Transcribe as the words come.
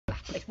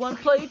1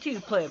 player,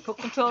 2 player, put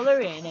controller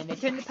in, and they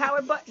turn the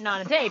power button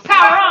on and say,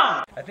 power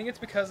on! I think it's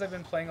because I've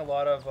been playing a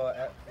lot of,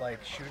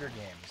 like, shooter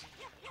games.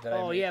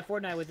 Oh, yeah,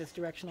 Fortnite with its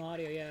directional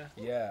audio, yeah.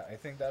 Yeah, I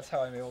think that's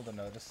how I'm able to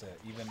notice it,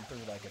 even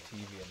through, like, a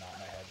TV and not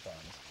my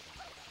headphones.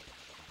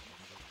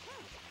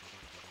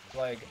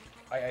 Like,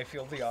 I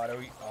feel the audio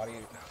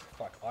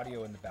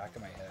in the back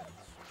of my head.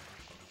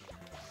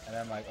 And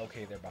I'm like,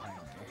 okay, they're behind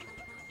me.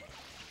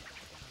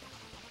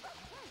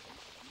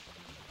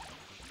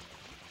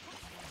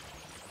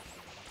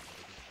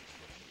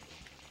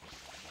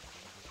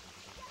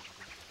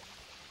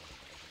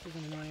 This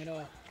isn't annoying at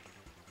all.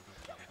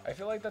 I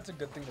feel like that's a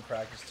good thing to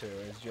practice too,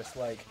 is just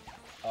like,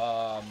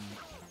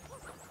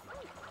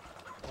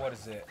 what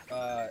is it?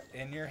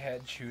 In your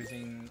head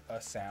choosing a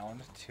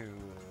sound to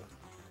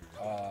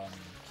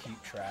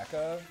keep track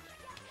of,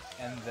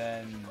 and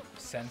then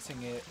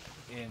sensing it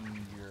in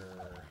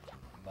your,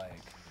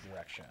 like,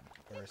 direction.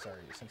 Or,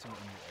 sorry, sensing it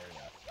in your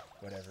area,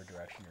 whatever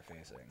direction you're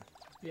facing.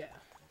 Yeah.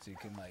 So you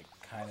can, like,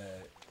 kind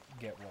of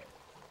get where it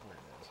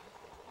is.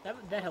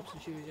 That helps in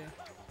shooters, yeah.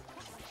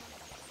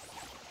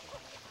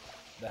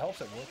 That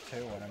helps at work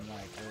too when I'm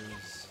like,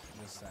 where's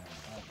this thing?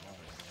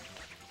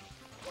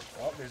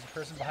 Oh, there's a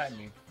person behind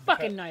me.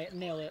 Fucking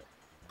nail it.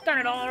 Darn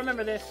it all, I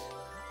remember this.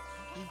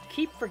 You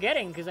keep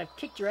forgetting because I've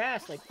kicked your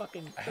ass like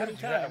fucking 30 times. I had to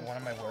do that at one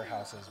of my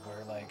warehouses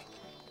where like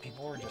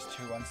people were just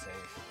too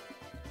unsafe.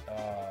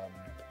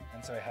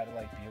 And so I had to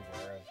like be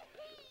aware of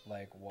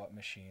like what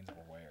machines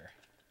were where.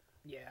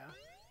 Yeah.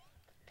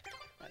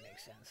 That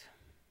makes sense.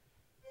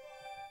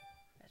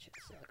 That shit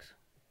sucks.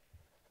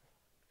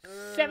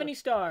 70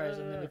 stars,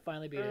 and then we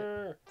finally beat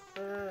it.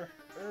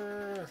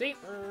 See?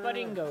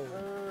 Badingo.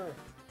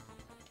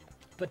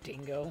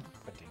 Badingo.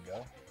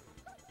 Badingo?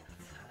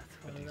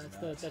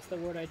 That's the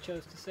word I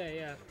chose to say,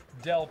 yeah.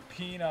 Del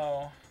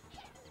Pino.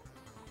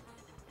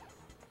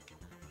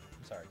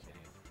 I'm sorry,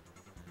 Kitty.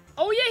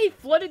 Oh yeah, he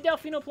flooded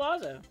Delfino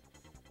Plaza.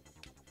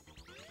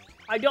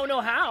 I don't know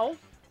how.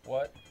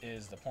 What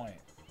is the point?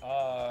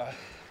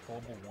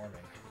 Global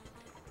warming.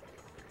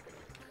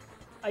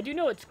 I do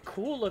know it's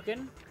cool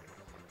looking.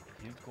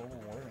 Huge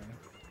global warming.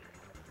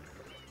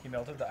 He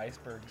melted the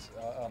icebergs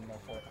on the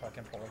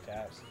fucking polar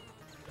caps.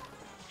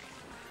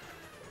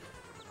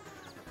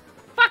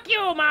 Fuck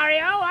you,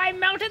 Mario! I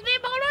melted the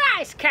polar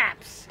ice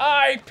caps!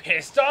 I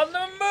pissed on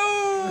the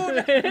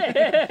moon!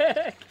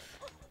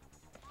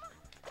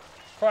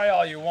 Cry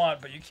all you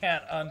want, but you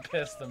can't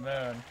unpiss the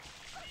moon.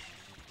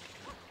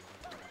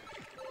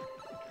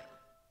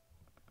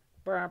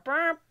 Burp,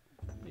 burp.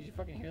 Did you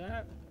fucking hear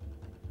that?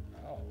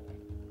 Oh.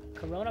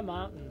 Corona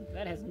Mountain.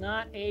 That has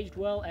not aged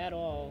well at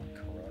all.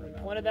 Corona We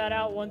pointed that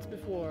out once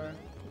before.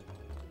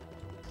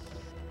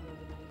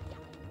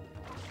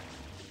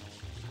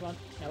 Come on,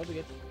 that would be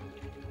good.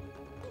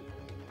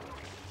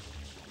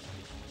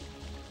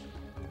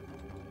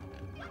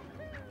 Give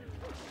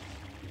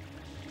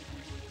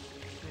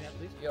me that,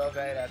 please. You're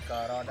right at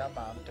Corona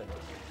Mountain.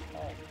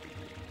 Oh.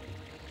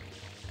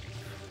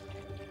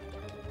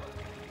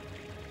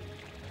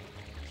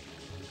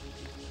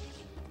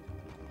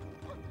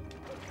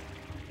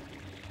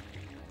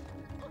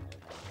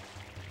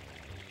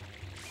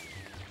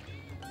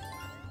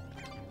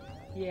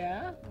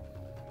 Yeah?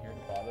 Here to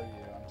bother you.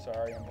 I'm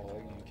sorry I'm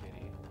below you,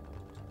 Kitty.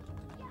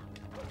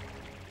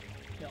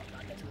 No, I'm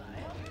not gonna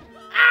lie.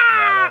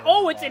 Ah!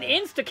 Oh, it's an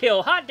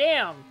insta-kill! Hot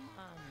damn!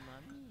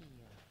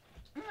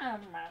 I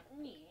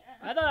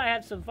thought I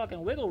had some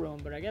fucking wiggle room,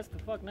 but I guess the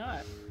fuck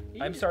not.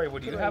 I'm sorry,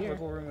 would you have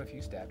wiggle room if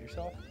you stabbed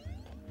yourself?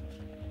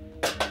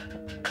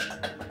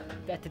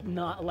 That did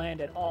not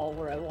land at all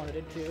where I wanted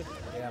it to.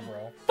 Damn,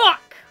 bro.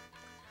 Fuck!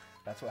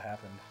 That's what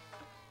happened.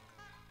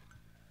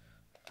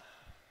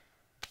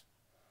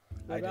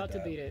 We're about to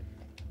beat it.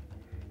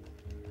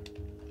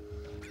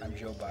 I'm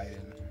Joe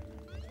Biden.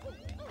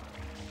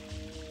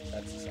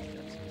 That's the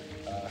sentence.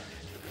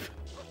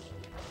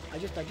 I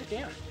just am. I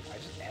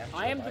just am Joe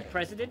I am Biden. the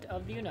President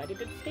of the United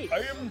States. I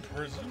am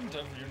President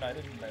of the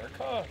United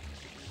America.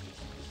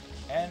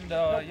 And,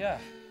 yeah.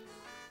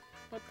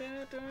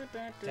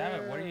 Damn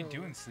it, what are you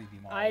doing, Sleepy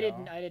Mario? I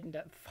didn't,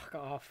 fuck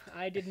off.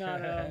 I did not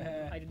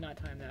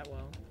time that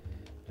well. Do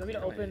you want me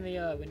to open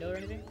the window or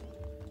anything?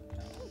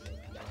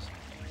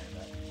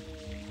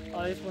 Oh,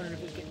 I just wondered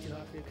if it was getting too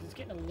hot for you, because it's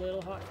getting a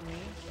little hot for me.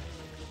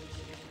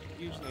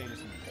 Usually I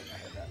just need to put my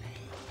head back.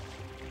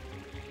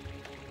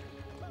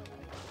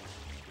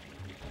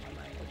 I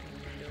might open the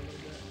window a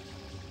little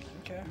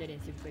bit. Okay. Let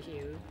in some fresh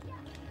air.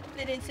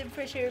 Let in some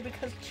fresh air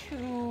because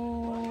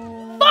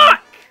too...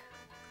 Fuck!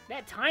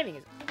 That timing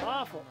is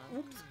awful.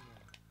 Oops.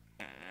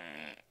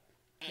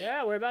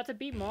 Yeah, we're about to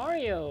beat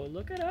Mario.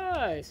 Look at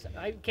us.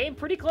 I came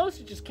pretty close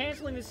to just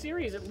canceling the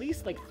series at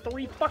least like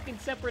 3 fucking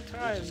separate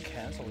times. It just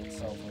canceled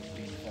itself with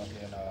the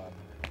fucking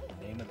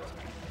name of this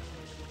game.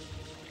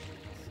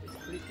 It's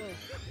pretty close.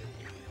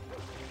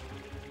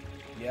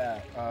 Yeah,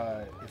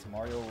 it's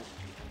Mario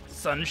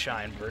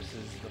Sunshine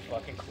versus the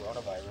fucking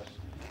coronavirus.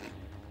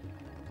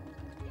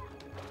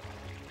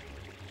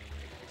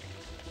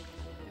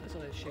 I saw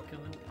that shit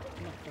coming.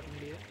 I'm not a fucking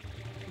idiot.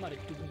 I'm not a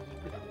dweeb.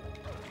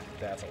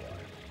 That's a lie.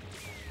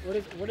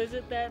 What is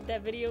it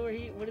that video where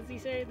what does he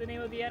say the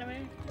name of the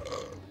anime?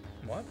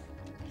 What?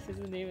 He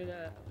says the name of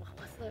the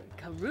what's the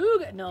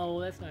Garuga? No,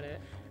 that's not it.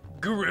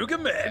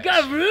 Garugamesh!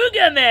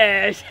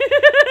 Garugamesh!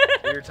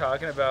 You're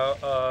talking about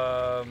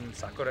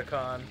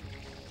Sakura-kan.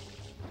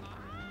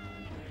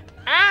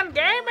 I'm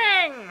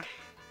gaming.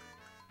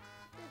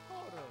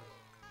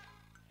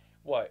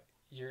 What?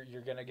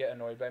 You're gonna get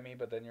annoyed by me,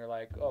 but then you're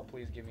like, oh,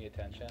 please give me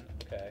attention.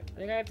 Okay. I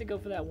think I have to go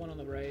for that one on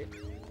the right.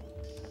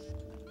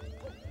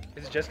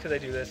 Is it just because I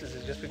do this? Is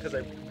it just because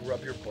I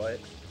rub your butt?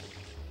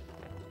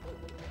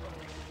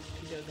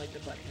 She does like the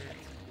butt pats.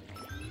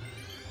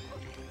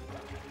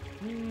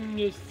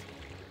 Yes.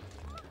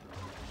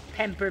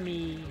 Pamper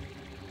me.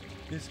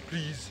 Yes,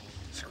 please.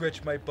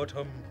 Scratch my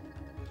bottom.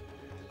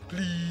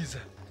 Please.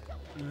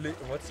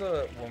 What's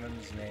a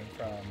woman's name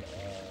from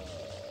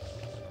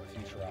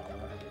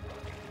Futurama?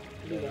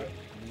 Leela.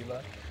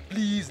 Leela.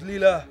 Please,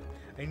 Leela.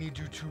 I need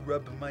you to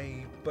rub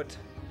my butt.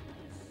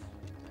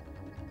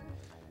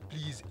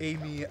 Please,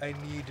 Amy, I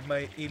need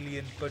my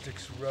alien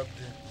buttocks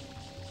rubbed.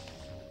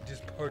 It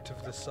is part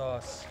of the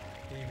sauce,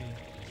 Amy.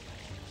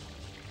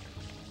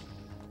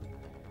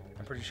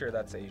 I'm pretty sure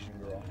that's Asian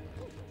girl.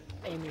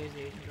 Amy is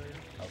the Asian girl.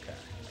 Okay.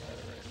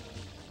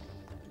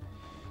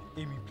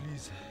 Amy,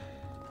 please.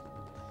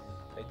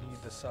 I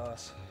need the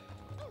sauce.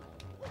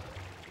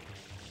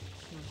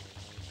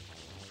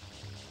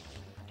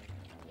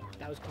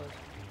 That was close.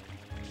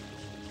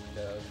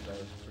 That was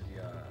pretty,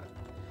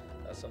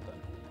 that's something.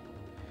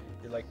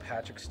 You're like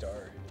Patrick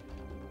Star.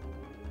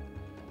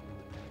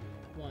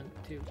 1,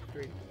 2,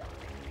 3.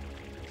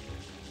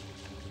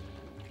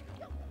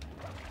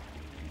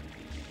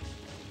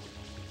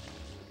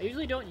 I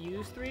usually don't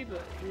use 3,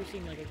 but 3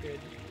 seemed like a good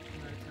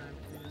amount of time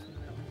between this and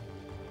that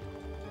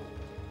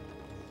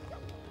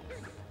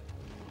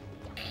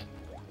one.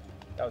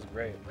 That was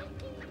great.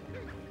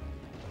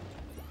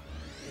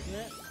 Isn't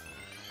it?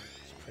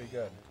 It's pretty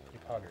good.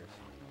 Pretty poggers.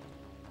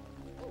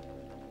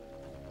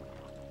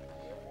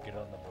 Get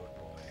on the boat,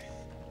 boy.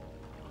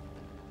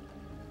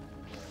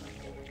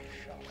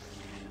 Shot.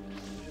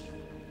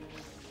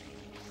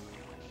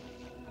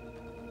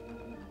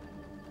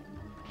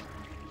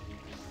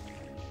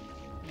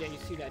 Yeah, you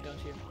see that, don't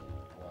you?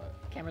 What?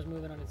 Camera's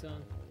moving on its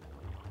own.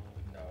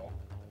 No.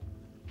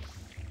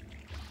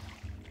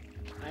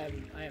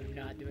 I am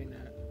not doing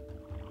that.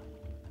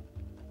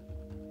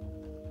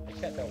 I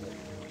can't tell what you're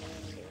doing,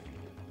 honestly.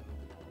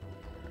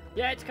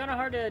 Yeah, it's kind of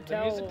hard to The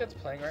tell. music that's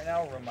playing right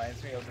now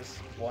reminds me of this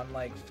one,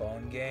 like,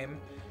 phone game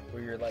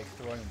where you're, like,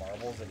 throwing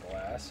marbles at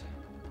glass.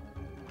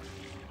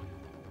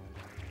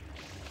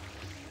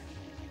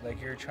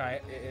 Like, you're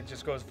trying, it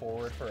just goes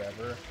forward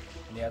forever,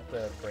 and you have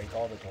to break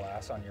all the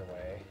glass on your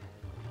way.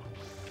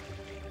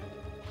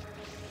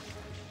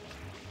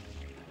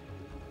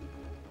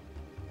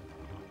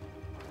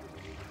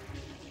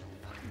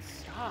 Fucking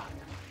stop.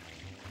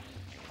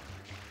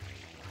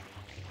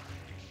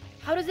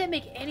 How does that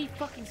make any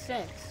fucking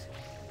sense?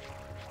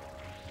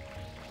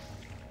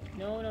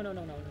 No, no, no,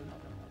 no, no, no, no, no.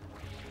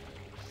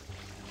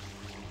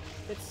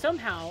 That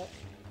somehow...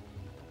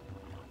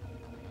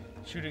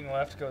 Shooting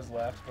left goes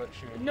left, but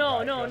shooting No,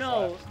 right no, goes no.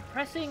 left.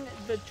 Pressing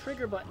the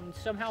trigger button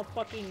somehow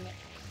fucking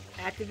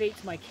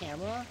activates my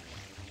camera.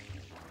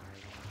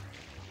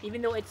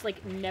 Even though it's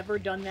like never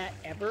done that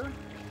ever.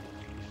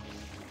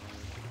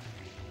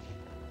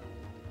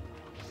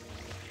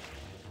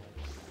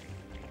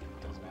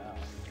 Does now.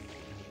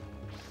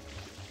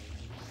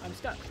 I'm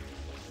stuck.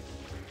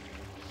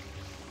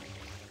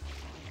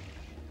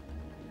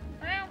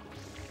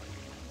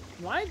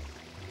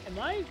 Am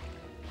I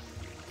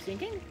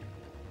sinking? Doing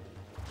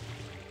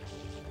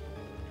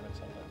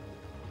something.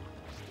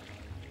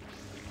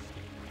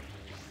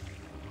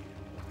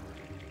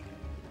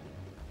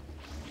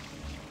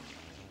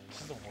 This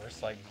is the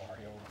worst, like,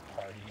 Mario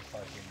Party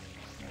fucking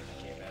music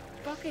game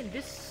ever. Fucking,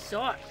 this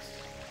sucks.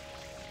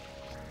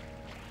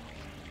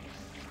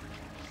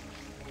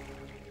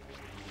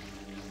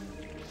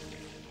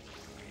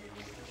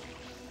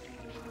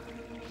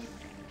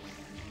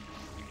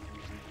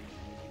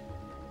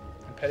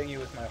 I'm petting you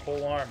with my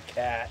whole arm,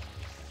 cat.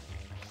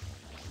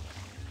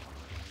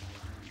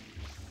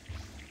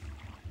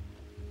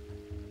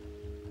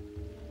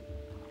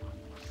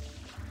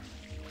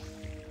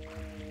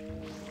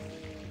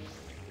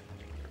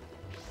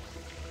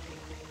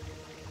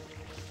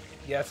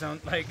 Yeah, it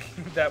sounds like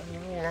that.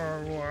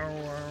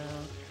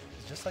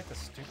 It's just like the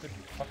stupid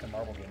fucking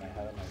marble game I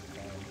had on my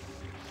phone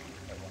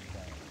at one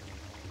point.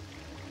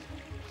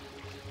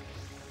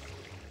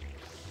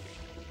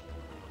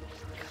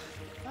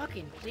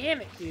 Fucking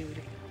damn it,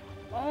 dude.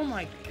 Oh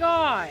my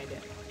god.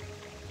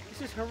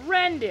 This is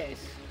horrendous.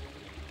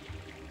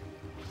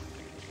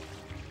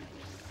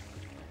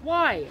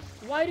 Why?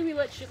 Why do we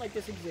let shit like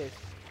this exist?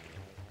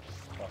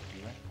 Fuck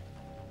you.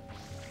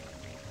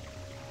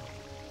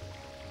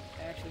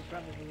 Actually,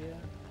 probably, yeah.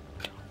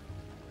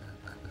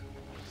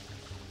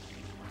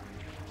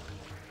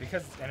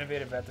 Because it's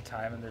innovative at the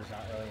time and there's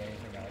not really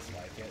anything else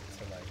like it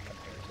to like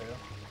compare to.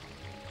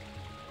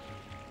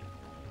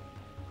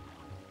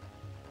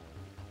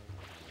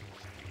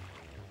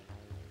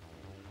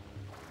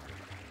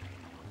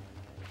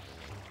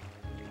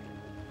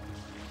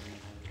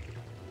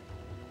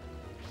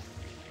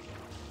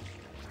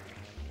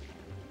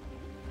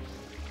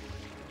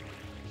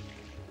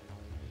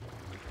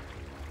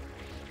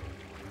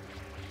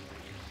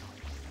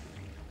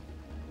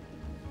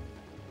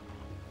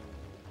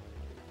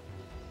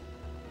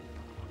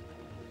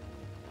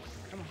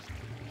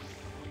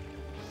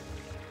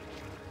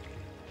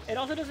 it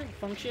also doesn't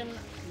function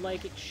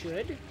like it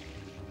should.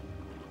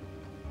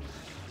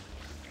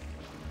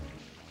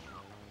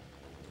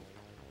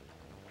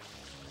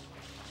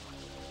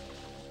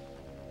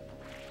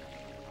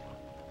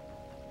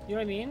 You know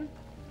what I mean?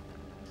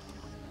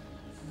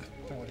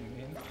 What do you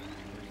mean? What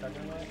are you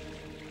talking about?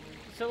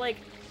 So like,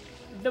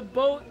 the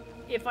boat,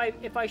 if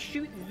I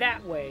shoot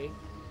that way,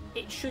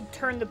 it should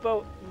turn the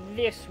boat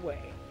this way,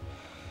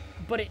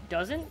 but it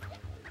doesn't,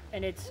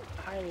 and it's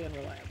highly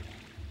unreliable.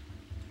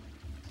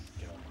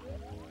 Get on the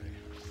boy.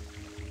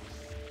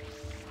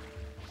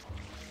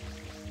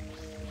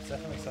 It's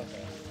definitely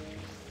something.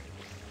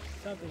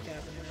 Something's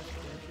happening.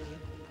 Actually.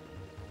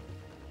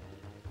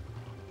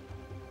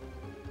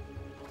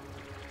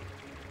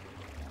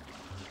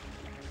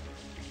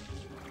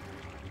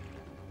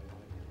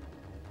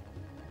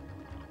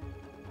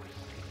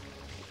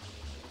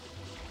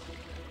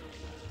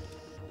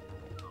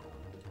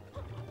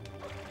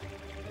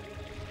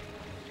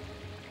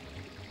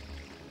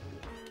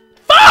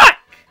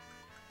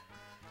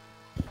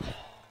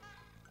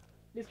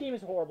 This game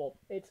is horrible.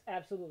 It's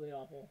absolutely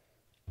awful.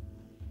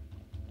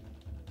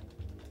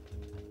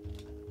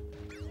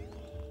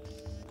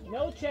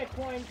 No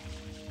checkpoints,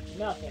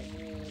 nothing.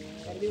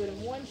 Gotta do it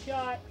in one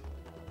shot.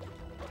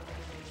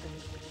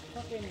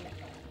 Fucking...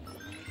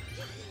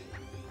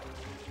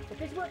 If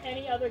this were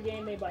any other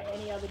game made by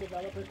any other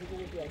developer, people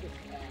would be like, this is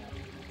bad.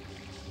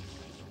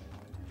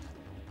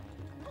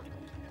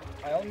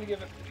 I only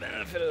give it the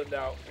benefit of the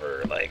doubt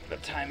for, like, the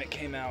time it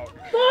came out.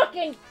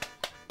 Fucking...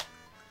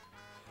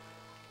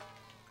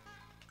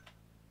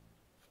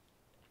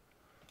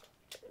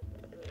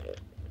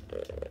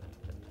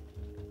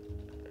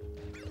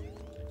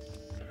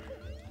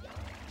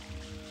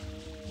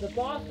 The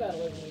boss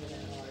battle isn't even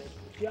that hard.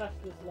 It's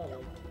just this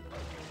level.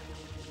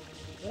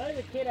 When I was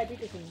a kid, I beat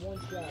this in one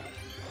shot.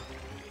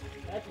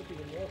 That's what's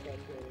even more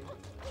frustrating.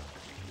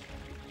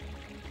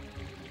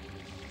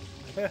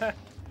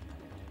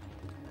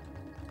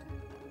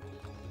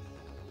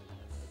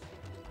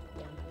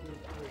 1,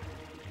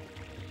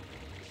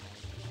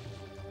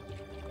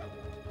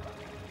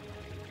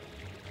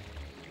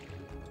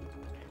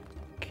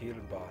 2, 3.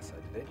 Kielbasa.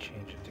 Did they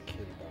change it to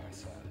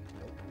Kielbasa?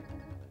 Nope.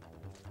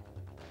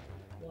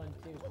 1,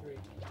 2, 3.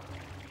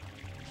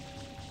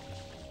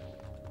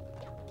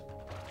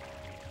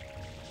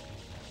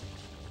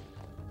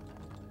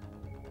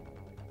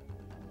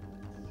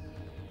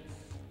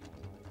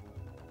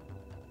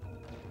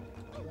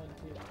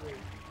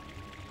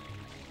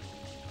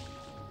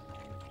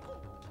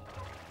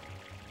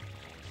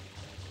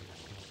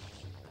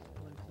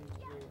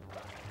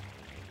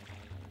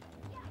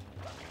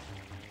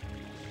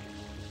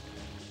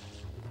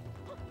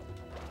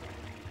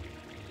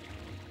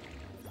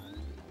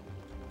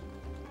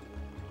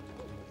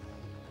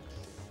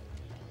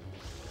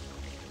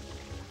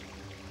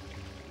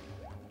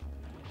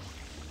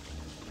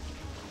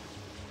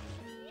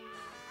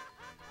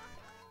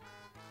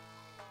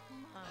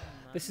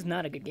 This is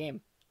not a good game.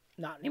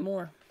 Not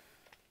anymore.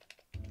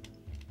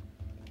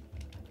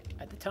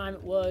 At the time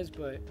it was,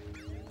 but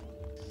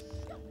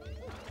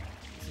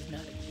this is not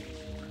a good game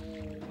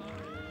anymore.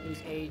 It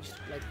was aged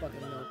like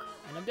fucking milk.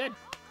 And I'm dead.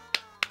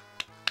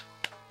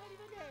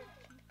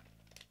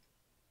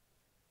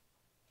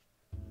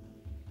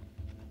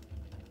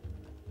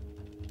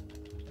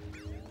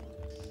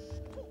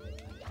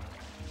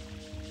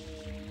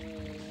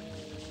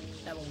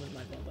 That one was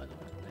my fault, by the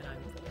way. And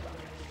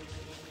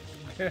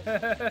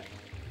I'm...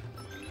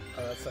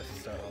 Oh, that sucks to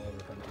start all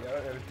over from here.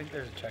 I would think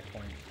there's a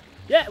checkpoint.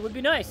 Yeah, it would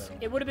be nice.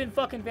 It would have been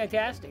fucking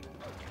fantastic.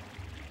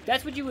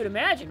 That's what you would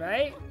imagine,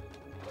 right?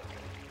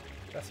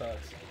 That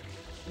sucks.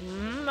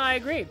 I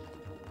agree.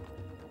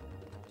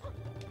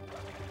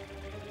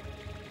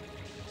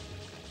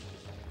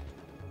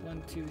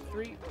 One, 2,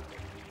 3.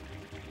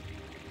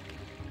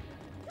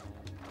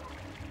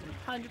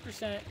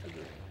 100%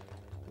 agree.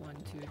 1,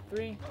 2,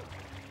 3.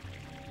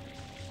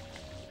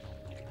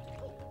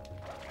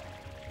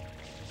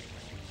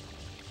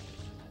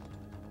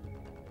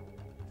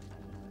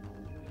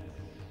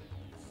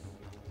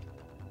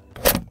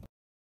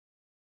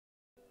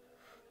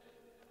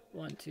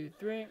 One, 2,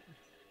 3.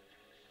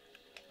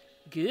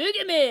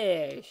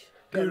 Gugamish!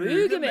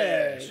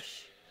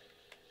 Garugamish!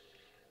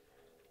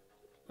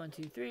 1,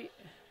 2, 3.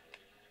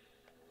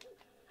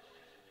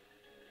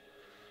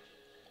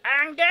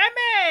 I'm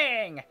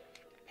gaming!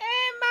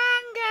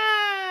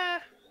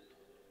 Manga!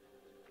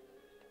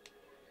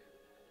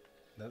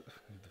 The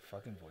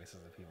fucking voices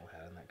that people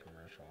had in that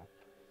commercial.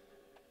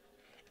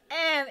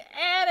 And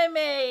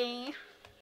anime!